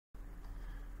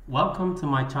Welcome to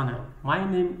my channel. My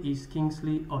name is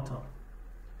Kingsley Author.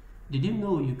 Did you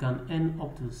know you can earn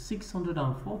up to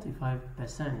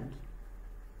 645%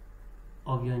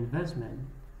 of your investment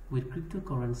with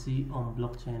cryptocurrency on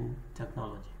blockchain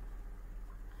technology?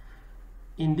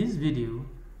 In this video,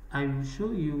 I will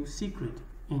show you secret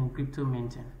in crypto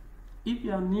minting. If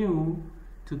you are new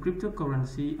to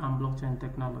cryptocurrency and blockchain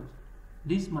technology,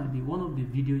 this might be one of the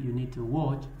videos you need to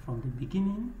watch from the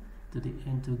beginning to the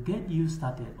end to get you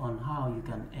started on how you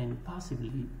can earn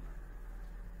passively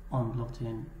on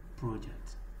blockchain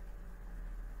projects.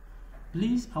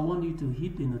 Please, I want you to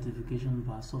hit the notification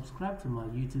bar, subscribe to my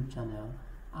YouTube channel,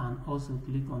 and also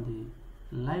click on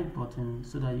the like button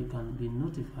so that you can be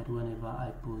notified whenever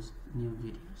I post new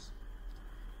videos.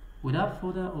 Without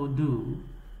further ado,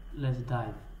 let's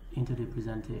dive into the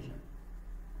presentation.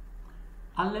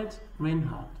 Alex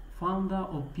Reinhardt, founder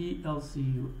of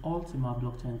PLC Ultima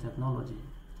blockchain technology,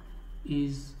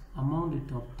 is among the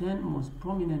top 10 most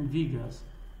prominent figures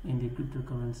in the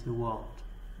cryptocurrency world.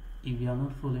 If you are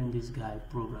not following this guy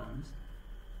programs,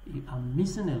 you are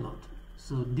missing a lot.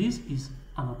 So this is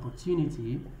an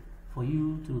opportunity for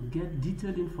you to get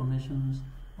detailed information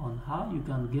on how you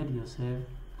can get yourself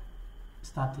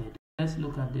started. Let's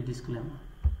look at the disclaimer.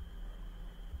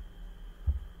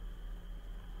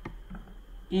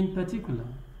 In particular,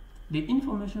 the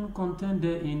information contained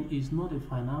therein is not a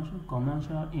financial,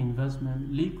 commercial,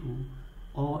 investment, legal,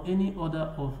 or any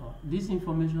other offer. This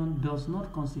information does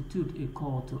not constitute a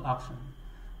call to action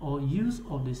or use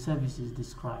of the services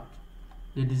described.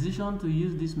 The decision to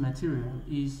use this material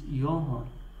is your own.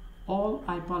 All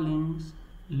hyperlinks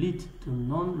lead to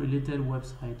non-related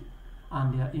websites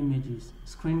and their images,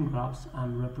 screen grabs,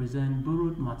 and represent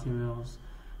borrowed materials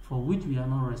for which we are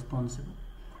not responsible.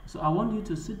 So I want you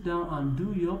to sit down and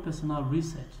do your personal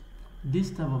research. This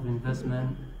type of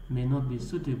investment may not be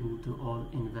suitable to all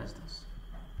investors.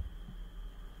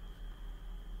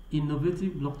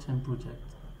 Innovative blockchain project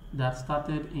that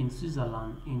started in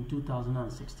Switzerland in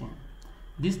 2016.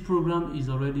 This program is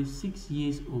already 6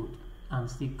 years old and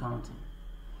still counting.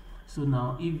 So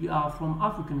now, if you are from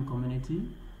African community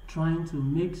trying to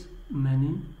make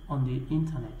money on the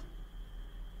internet,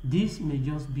 this may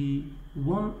just be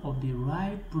one of the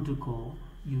right protocol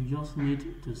you just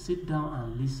need to sit down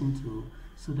and listen to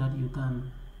so that you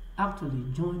can actually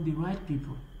join the right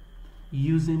people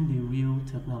using the real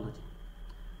technology.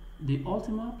 The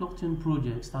Ultima blockchain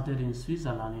project started in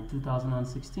Switzerland in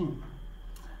 2016.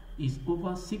 It's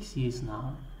over 6 years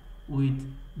now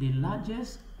with the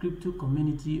largest crypto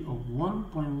community of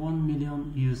 1.1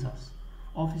 million users,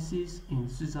 offices in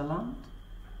Switzerland,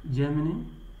 Germany,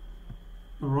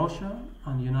 Russia,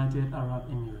 and United Arab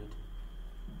Emirates.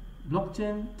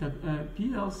 Blockchain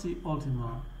PLC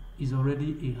Ultima is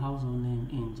already a household name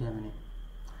in Germany.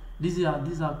 These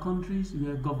are countries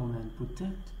where government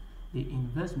protect the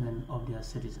investment of their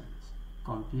citizens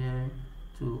compared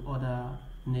to other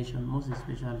nations, most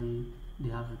especially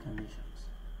the African nations,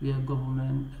 where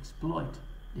government exploit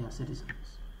their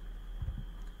citizens.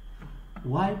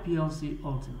 Why PLC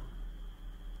Ultima?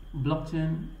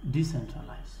 Blockchain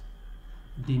decentralized.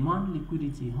 Demand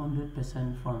liquidity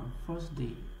 100% from first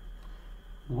day.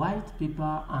 White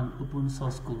paper and open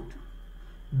source code.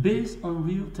 Based on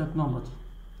real technology.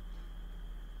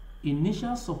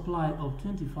 Initial supply of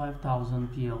 25,000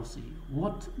 PLC.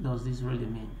 What does this really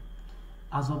mean?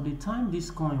 As of the time this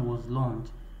coin was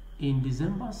launched in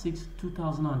December 6,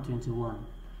 2021,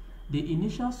 the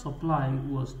initial supply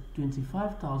was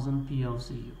 25,000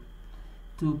 PLC.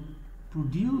 To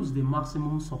produce the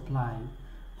maximum supply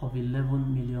of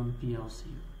 11 million PLC.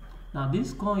 Now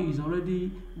this coin is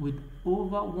already with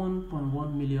over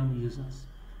 1.1 million users.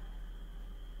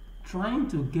 Trying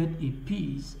to get a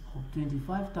piece of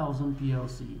 25,000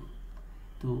 PLC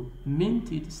to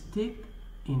mint it, stake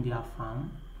in their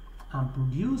farm, and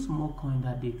produce more coin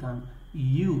that they can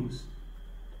use,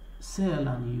 sell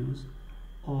and use,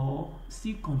 or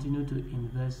still continue to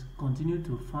invest, continue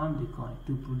to farm the coin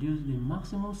to produce the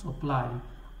maximum supply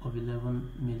of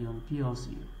 11 million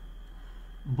PLC.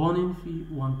 Burning fee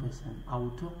 1%. I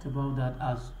will talk about that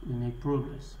as we make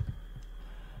progress.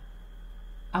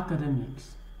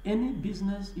 Academics. Any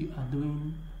business you are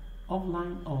doing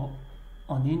offline or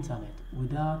on the internet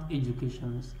without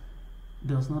education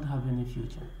does not have any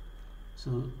future.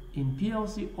 So in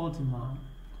PLC Ultima,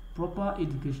 proper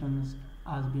education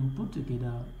has been put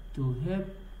together to help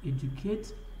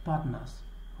educate partners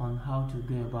on how to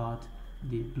go about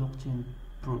the blockchain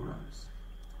programs.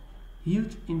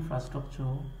 Huge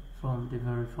infrastructure from the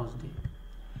very first day.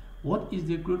 What is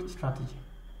the growth strategy?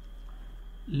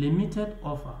 Limited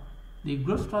offer. The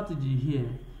growth strategy here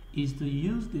is to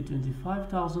use the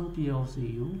 25,000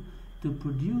 PLCU to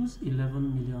produce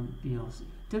 11 million PLC.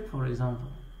 Take for example,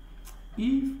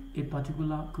 if a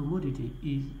particular commodity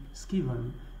is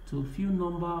given to a few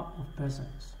number of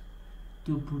persons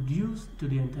to produce to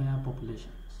the entire populations,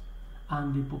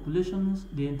 and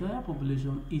the entire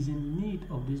population is in need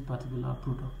of this particular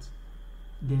product,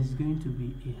 there's going to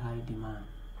be a high demand.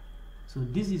 So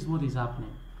this is what is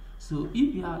happening. So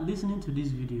if you are listening to this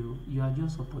video, you are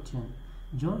just opportune.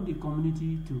 Join the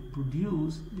community to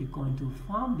produce the coin, to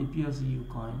farm the PLCU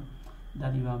coin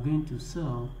that you are going to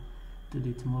sell to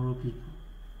the tomorrow people.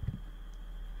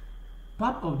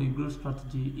 Part of the growth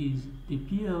strategy is the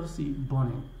PLC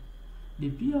burning. The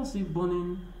PLC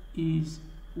burning is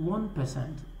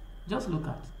 1%. Just look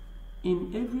at,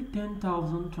 in every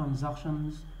 10,000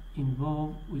 transactions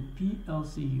involved with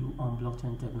PLCU on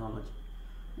blockchain technology,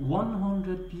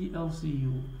 100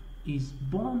 PLCU is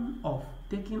born off,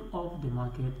 taken off the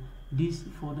market. This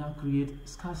further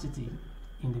creates scarcity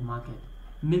in the market,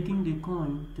 making the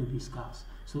coin to be scarce.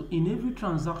 So in every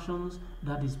transactions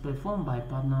that is performed by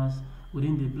partners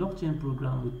within the blockchain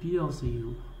program with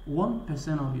PLCU,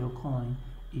 1% of your coin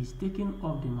is taken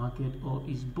off the market or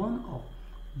is born off.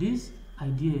 This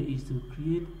idea is to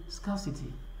create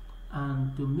scarcity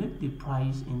and to make the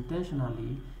price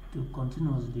intentionally to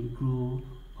continuously grow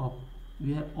up,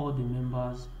 where all the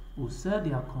members will sell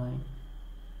their coin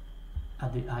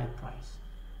at the high price.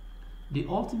 The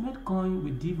ultimate coin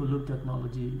will develop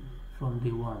technology from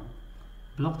day one.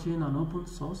 Blockchain and open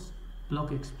source,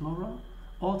 Block Explorer,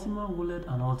 Ultima Wallet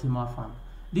and Ultima Fan.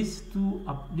 These two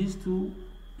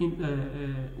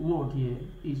word here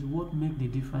is what make the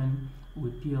difference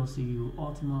with PLCU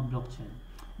Ultima blockchain.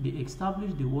 They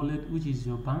establish the wallet, which is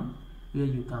your bank, where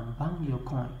you can bank your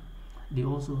coin. They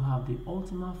also have the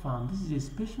Ultima Fan. This is a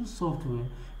special software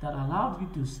that allows you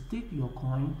to stake your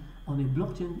coin on a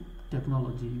blockchain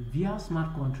technology via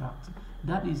smart contract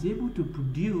that is able to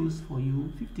produce for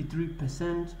you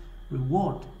 53%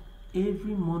 reward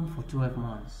every month for 12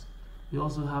 months. We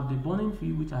also have the burning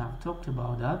fee, which I have talked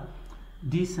about, that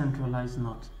decentralized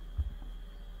node.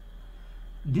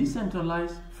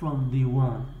 Decentralized from day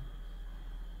one.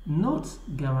 Nodes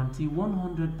guarantee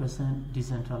 100%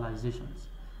 decentralizations.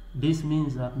 This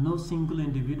means that no single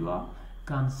individual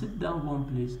can sit down one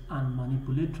place and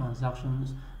manipulate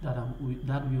transactions that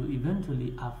will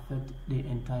eventually affect the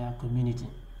entire community.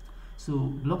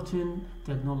 So blockchain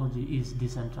technology is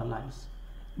decentralized.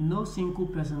 No single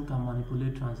person can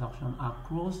manipulate transactions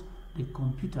across the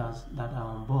computers that are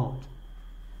on board.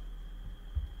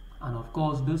 And of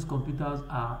course, those computers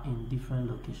are in different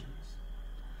locations.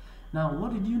 Now,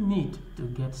 what did you need to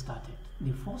get started?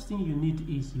 The first thing you need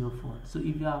is your phone. So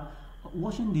if you are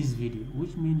watching this video,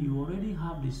 which means you already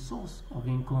have the source of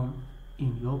income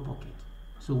in your pocket.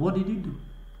 So what did you do?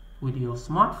 With your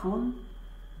smartphone,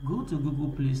 go to Google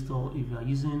Play Store if you are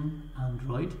using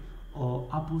Android, or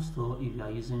Apple Store if you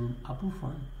are using Apple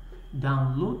phone.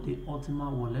 Download the Ultima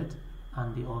Wallet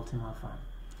and the Ultima Fan.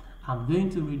 I'm going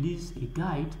to release a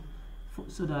guide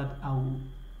so that I will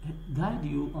guide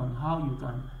you on how you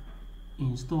can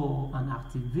install and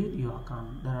activate your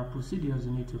account. There are procedures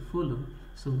you need to follow.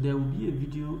 So there will be a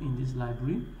video in this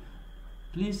library.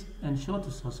 Please ensure to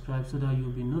subscribe so that you'll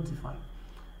be notified.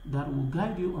 That will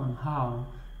guide you on how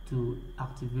to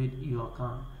activate your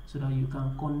account so that you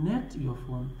can connect your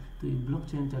phone to a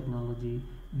blockchain technology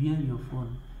where your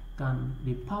phone can,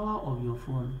 the power of your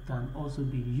phone can also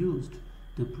be used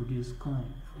to produce coin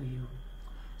for you.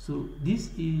 So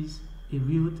this is a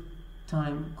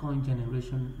real-time coin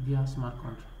generation via smart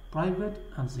contract, private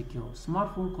and secure.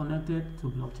 Smartphone connected to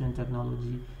blockchain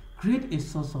technology. Create a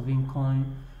source of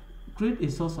income. Create a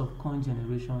source of coin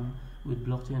generation with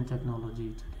blockchain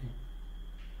technology today.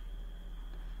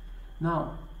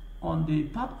 Now, on the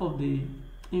part of the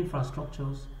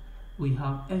infrastructures, we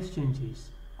have exchanges,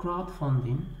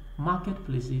 crowdfunding,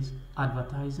 marketplaces,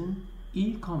 advertising,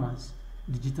 e-commerce,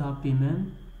 digital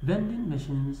payment, vending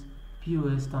machines,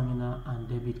 POS terminal and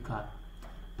debit card,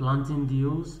 planting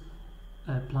deals,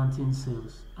 planting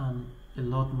sales, and a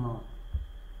lot more.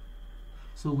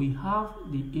 So we have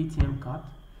the ATM card.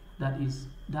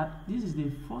 This is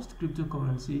the first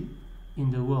cryptocurrency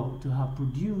in the world to have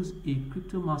produced a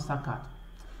crypto MasterCard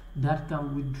that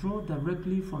can withdraw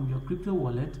directly from your crypto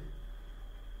wallet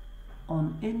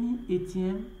on any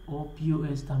ATM or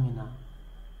POS terminal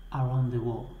around the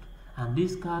world. And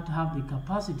this card have the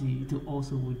capacity to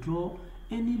also withdraw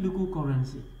any local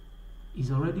currency.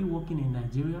 It's already working in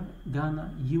Nigeria,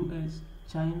 Ghana, US,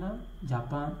 China,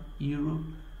 Japan, Europe,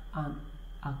 and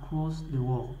across the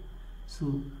world.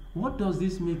 So what does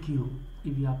this make you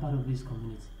if you are part of this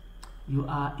community? You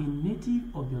are a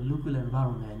native of your local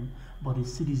environment, but a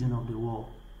citizen of the world.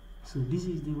 So this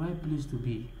is the right place to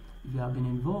be. If you have been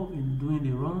involved in doing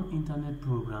the wrong internet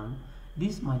program,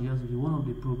 this might just be one of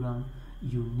the programs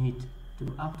you need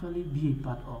to actually be a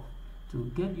part of, to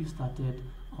get you started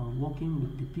on working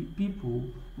with the people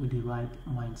with the right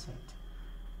mindset.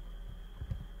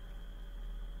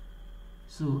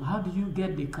 So how do you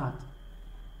get the card?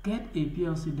 Get a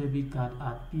PLC debit card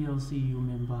at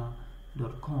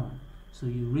plcumember.com. So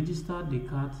you register the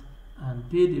card and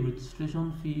pay the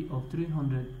registration fee of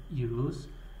 300 euros,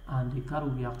 and the card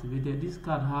will be activated. This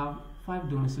card have 5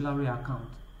 domiciliary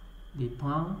accounts: the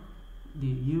pound, the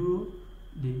euro,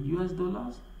 the US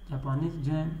dollars, Japanese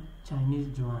yen,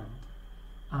 Chinese yuan,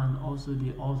 and also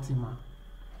the Ultima.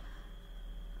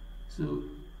 So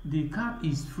the card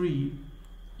is free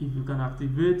if you can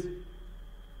activate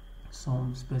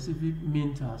some specific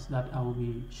minters that I will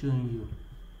be showing you.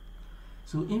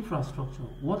 So infrastructure,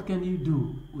 what can you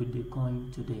do with the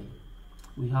coin today?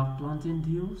 We have planting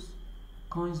deals,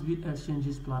 Coinsbit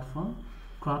exchanges platform,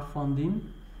 crowdfunding,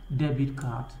 debit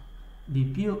card, the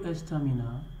POS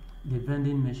terminal, the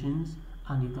vending machines,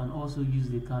 and you can also use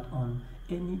the card on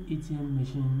any ATM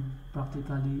machine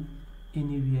practically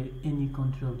anywhere, any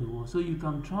country of the world. So you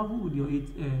can travel with your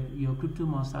crypto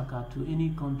MasterCard to any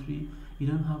country. You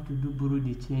don't have to borrow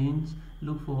the change,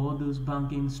 look for all those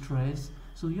banking stress.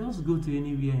 So you just go to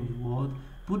anywhere in the world,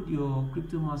 put your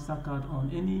crypto MasterCard on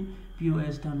any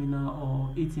POS terminal or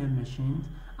ATM machine,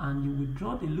 and you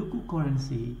withdraw the local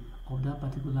currency of that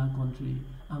particular country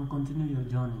and continue your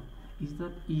journey. It's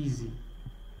that easy.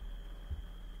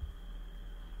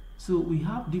 So we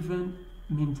have different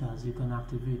minters you can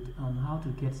activate on how to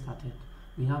get started.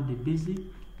 We have the basic,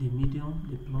 the medium,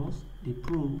 the plus, the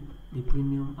pro, the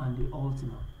premium, and the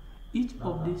ultima. Each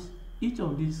of these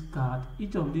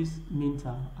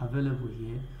minter available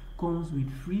here comes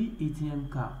with free ATM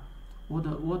card.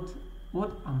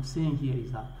 What I'm saying here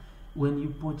is that when you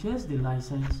purchase the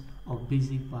license of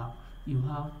basic pack, you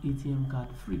have ATM card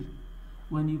free.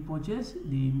 When you purchase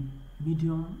the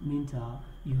medium minter,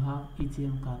 you have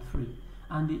ATM card free.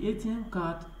 And the ATM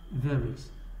card varies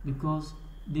because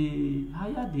the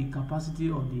higher the capacity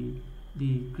of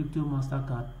the crypto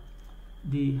MasterCard,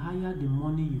 the higher the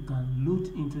money you can load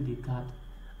into the card,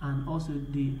 and also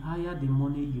the higher the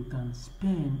money you can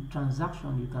spend,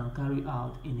 transaction you can carry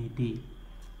out in a day.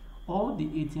 All the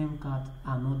ATM cards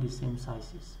are not the same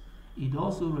sizes. It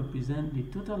also represents the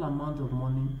total amount of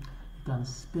money you can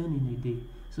spend in a day.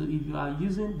 So if you are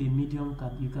using the medium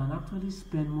card, you can actually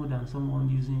spend more than someone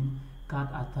using card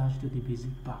attached to the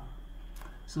basic pack.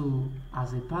 So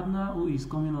as a partner who is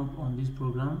coming up on this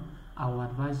program, I will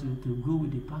advise you to go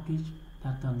with the package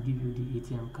that can give you the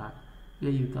ATM card,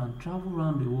 where you can travel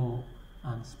around the world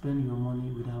and spend your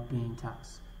money without paying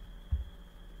tax.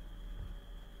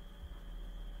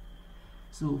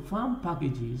 So farm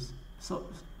package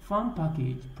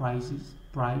prices,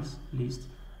 price list,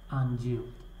 and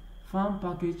yield. Farm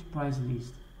package price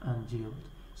list and yield.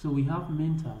 So we have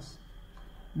minters,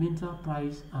 minter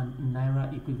price and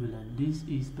naira equivalent. This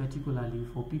is particularly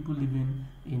for people living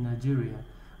in Nigeria.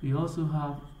 We also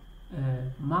have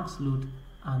max load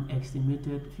and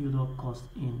estimated field up cost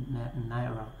in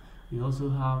naira. We also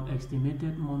have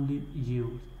estimated monthly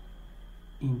yield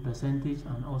in percentage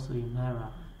and also in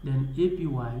naira. Then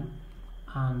APY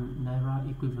and naira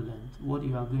equivalent, what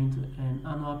you are going to earn,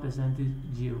 annual percentage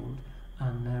yield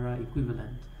and naira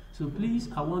equivalent. So please,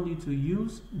 I want you to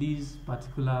use these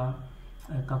particular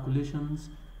calculations.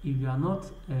 If you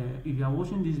are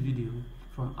watching this video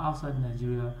from outside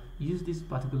Nigeria, use this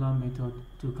particular method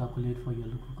to calculate for your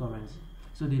local currency.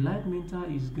 So the light minter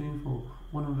is going for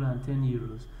 110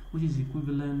 euros, which is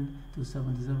equivalent to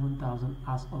 77,000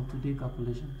 as of today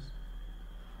calculations.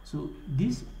 So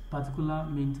this particular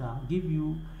minter give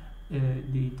you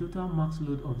the total max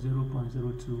load of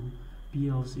 0.02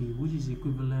 PLC, which is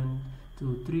equivalent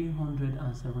to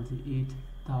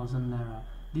 378,000 naira.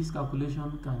 This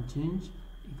calculation can change.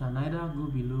 It can either go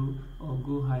below or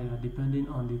go higher depending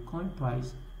on the coin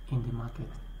price in the market.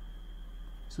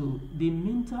 So the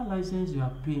minter license you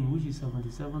are paying, which is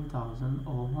 77,000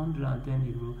 or 110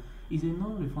 euro, is a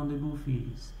non-refundable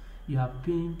fees you are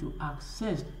paying to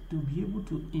access to be able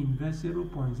to invest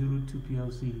 0.02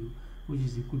 PLCU, which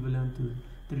is equivalent to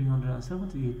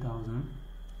 378,000,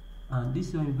 and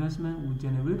this your investment will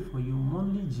generate for you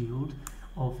monthly yield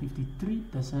of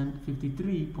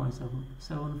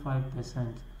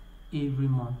 53.75% every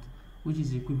month, which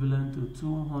is equivalent to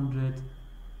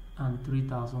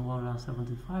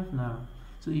 203,175 naira.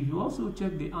 So if you also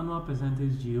check the annual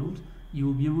percentage yield, you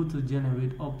will be able to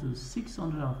generate up to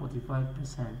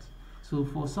 645%. So So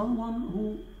for someone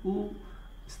who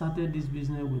started this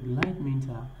business with light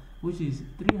minter, which is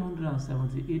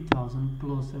 378,000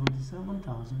 plus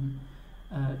 77,000,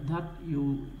 that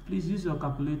you please use your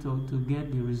calculator to get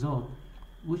the result,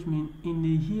 which means in a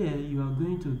year you are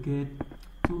going to get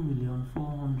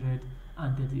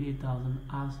 2,438,000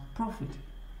 as profit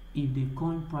if the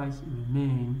coin price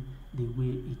remain the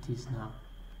way it is now.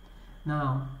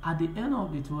 Now, at the end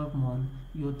of the 12 months,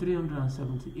 your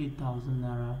 378,000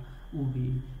 naira will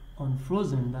be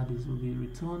unfrozen, that is, will be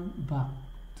returned back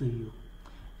to you.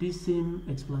 This same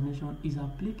explanation is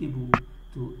applicable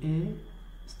to A,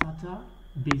 Starter,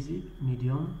 Basic,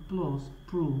 Medium, Plus,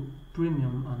 Pro,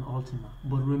 Premium, and Ultima.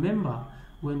 But remember,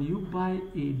 when you buy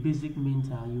a basic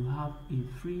minter, you have a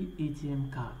free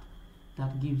ATM card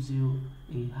that gives you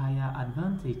a higher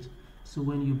advantage. So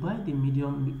when you buy the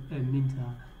medium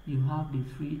minter, you have the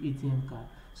free ATM card.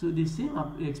 So the same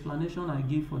explanation I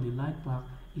give for the light pack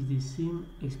is the same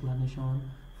explanation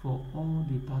for all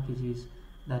the packages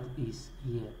that is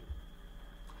here.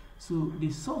 So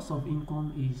the source of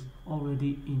income is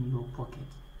already in your pocket.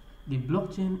 The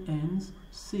blockchain earns,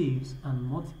 saves, and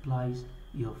multiplies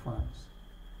your funds.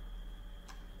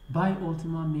 Buy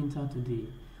Ultima Minter today.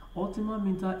 Ultima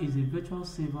Minter is a virtual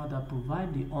saver that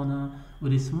provides the owner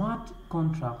with a smart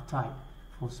contract type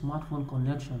for smartphone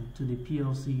connection to the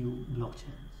PLCU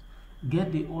blockchains.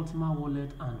 Get the Ultima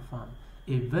wallet and farm,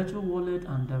 a virtual wallet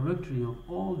and directory of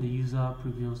all the user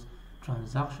previous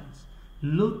transactions.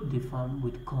 Load the farm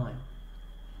with coin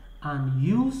and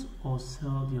use or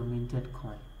sell your minted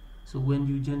coin. So when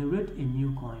you generate a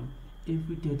new coin,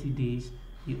 every 30 days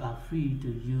you are free to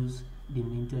use the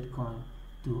minted coin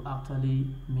to actually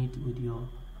meet with your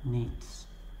needs.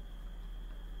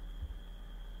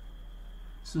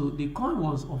 So the coin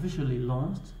was officially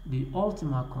launched. The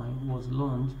Ultima coin was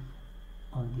launched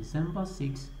on December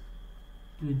 6,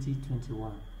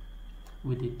 2021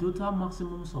 with a total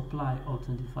maximum supply of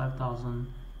 25,000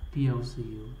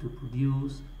 PLCU to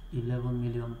produce 11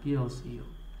 million PLCU.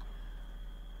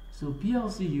 So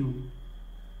PLCU,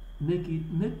 make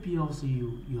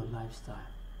PLCU your lifestyle.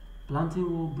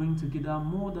 Planting will bring together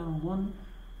more than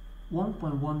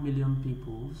 1.1 million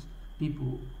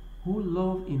people who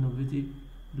love innovative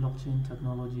blockchain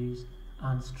technologies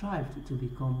and strive to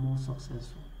become more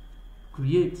successful.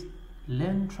 Create,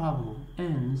 learn, travel,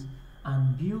 earn,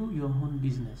 and build your own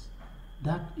business.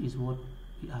 That is what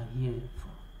we are here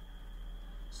for.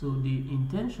 So the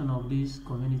intention of this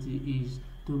community is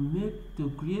to make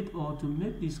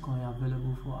this coin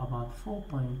available for about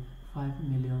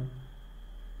 4.5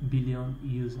 billion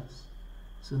users.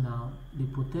 So now the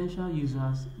potential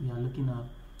users, we are looking at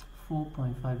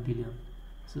 4.5 billion.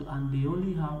 So and they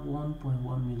only have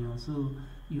 1.1 million. So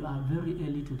you are very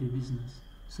early to the business.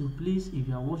 So please, if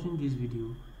you are watching this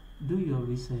video, do your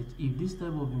research. If this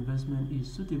type of investment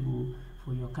is suitable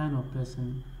for your kind of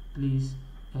person, please,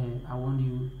 I want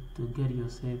you to get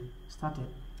yourself started.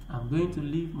 I'm going to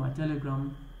leave my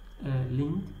Telegram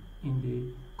link in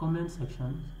the comment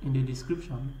section, in the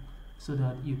description, so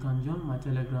that you can join my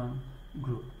Telegram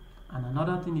group. And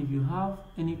another thing, if you have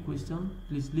any question,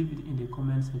 please leave it in the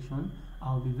comment section.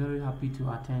 I'll be very happy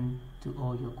to attend to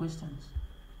all your questions.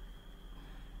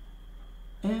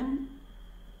 And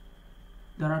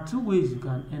there are two ways you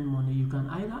can earn money. You can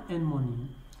either earn money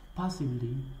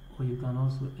passively, or you can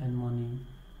also earn money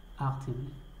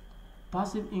actively.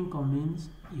 Passive income means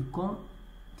you come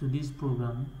to this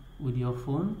program with your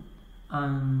phone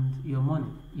and your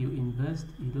money. You invest,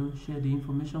 you don't share the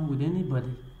information with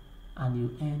anybody, and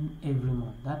you earn every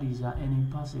month. That is, you are earning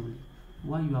passively.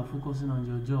 While you are focusing on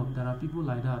your job, there are people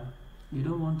like that. They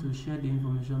don't want to share the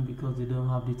information because they don't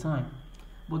have the time.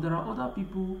 But there are other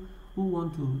people who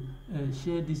want to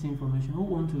share this information, who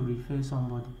want to refer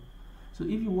somebody. So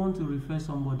if you want to refer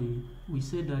somebody, we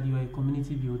say that you are a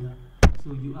community builder.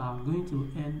 So you are going to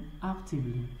earn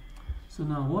actively. So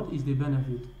now what is the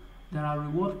benefit? There are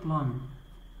reward plans.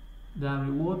 There are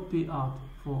reward payout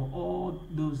for all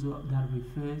those that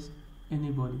refers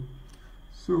anybody.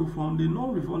 So from the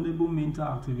non-refundable minter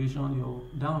activation your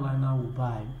downliner will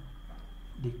buy,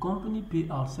 the company pay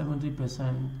out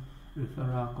 70%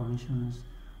 referral commissions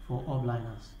for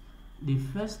upliners. The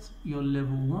first, your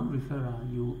level 1 referral,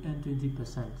 you earn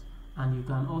 20%, and you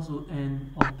can also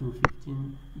earn up to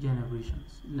 15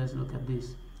 generations. Let's look at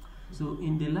this. So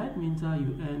in the light minter,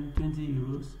 you earn 20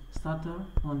 euros, starter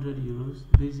 100 euros,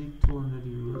 basic 200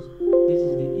 euros. This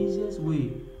is the easiest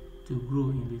way to grow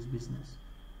in this business.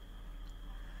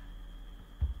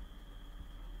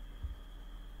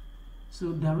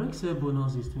 So direct sale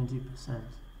bonus is 20%.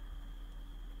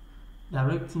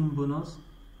 Direct team bonus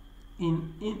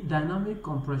in dynamic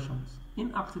compressions,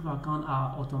 inactive accounts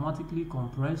are automatically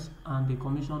compressed and the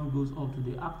commission goes up to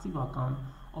the active account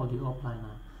or the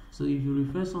upliner. So if you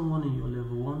refer someone in your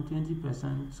level 1,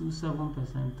 20%, 2,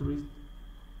 7%,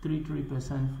 3,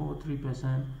 3%, 4,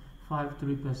 3%, 5,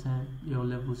 3%, your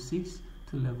level 6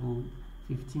 to level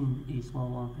 15 is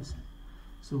 1%.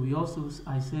 So we also,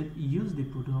 I said, use the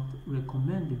product,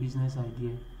 recommend the business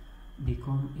idea,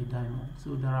 become a diamond.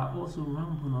 So there are also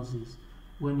round bonuses.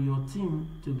 When your team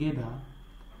together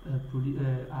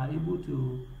are able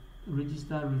to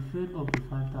register referred up to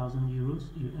 5,000 euros,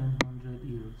 you earn 100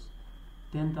 euros.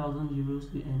 10,000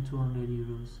 euros, you earn 200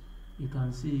 euros. You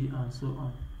can see, and so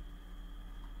on.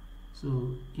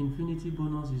 So infinity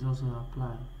bonus is also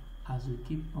applied as you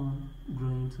keep on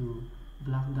growing to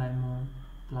black diamond,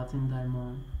 platinum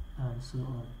diamond, and so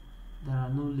on. There are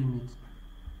no limits.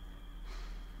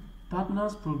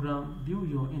 Partners program, build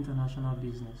your international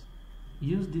business.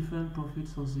 Use different profit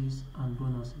sources and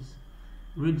bonuses.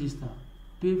 Register,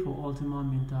 pay for Ultima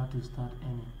Minter to start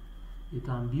earning. You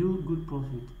can build good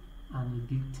profit and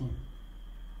a big team.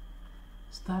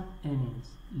 Start earnings.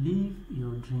 Live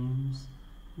your dreams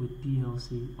with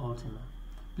PLC Ultima.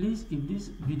 Please, if this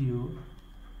video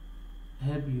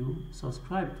helped you,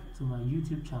 subscribe to my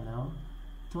YouTube channel,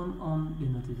 turn on the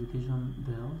notification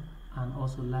bell, and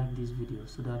also like this video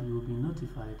so that you will be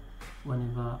notified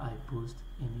whenever I post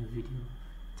a new video.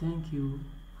 Thank you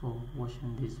for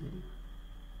watching this video.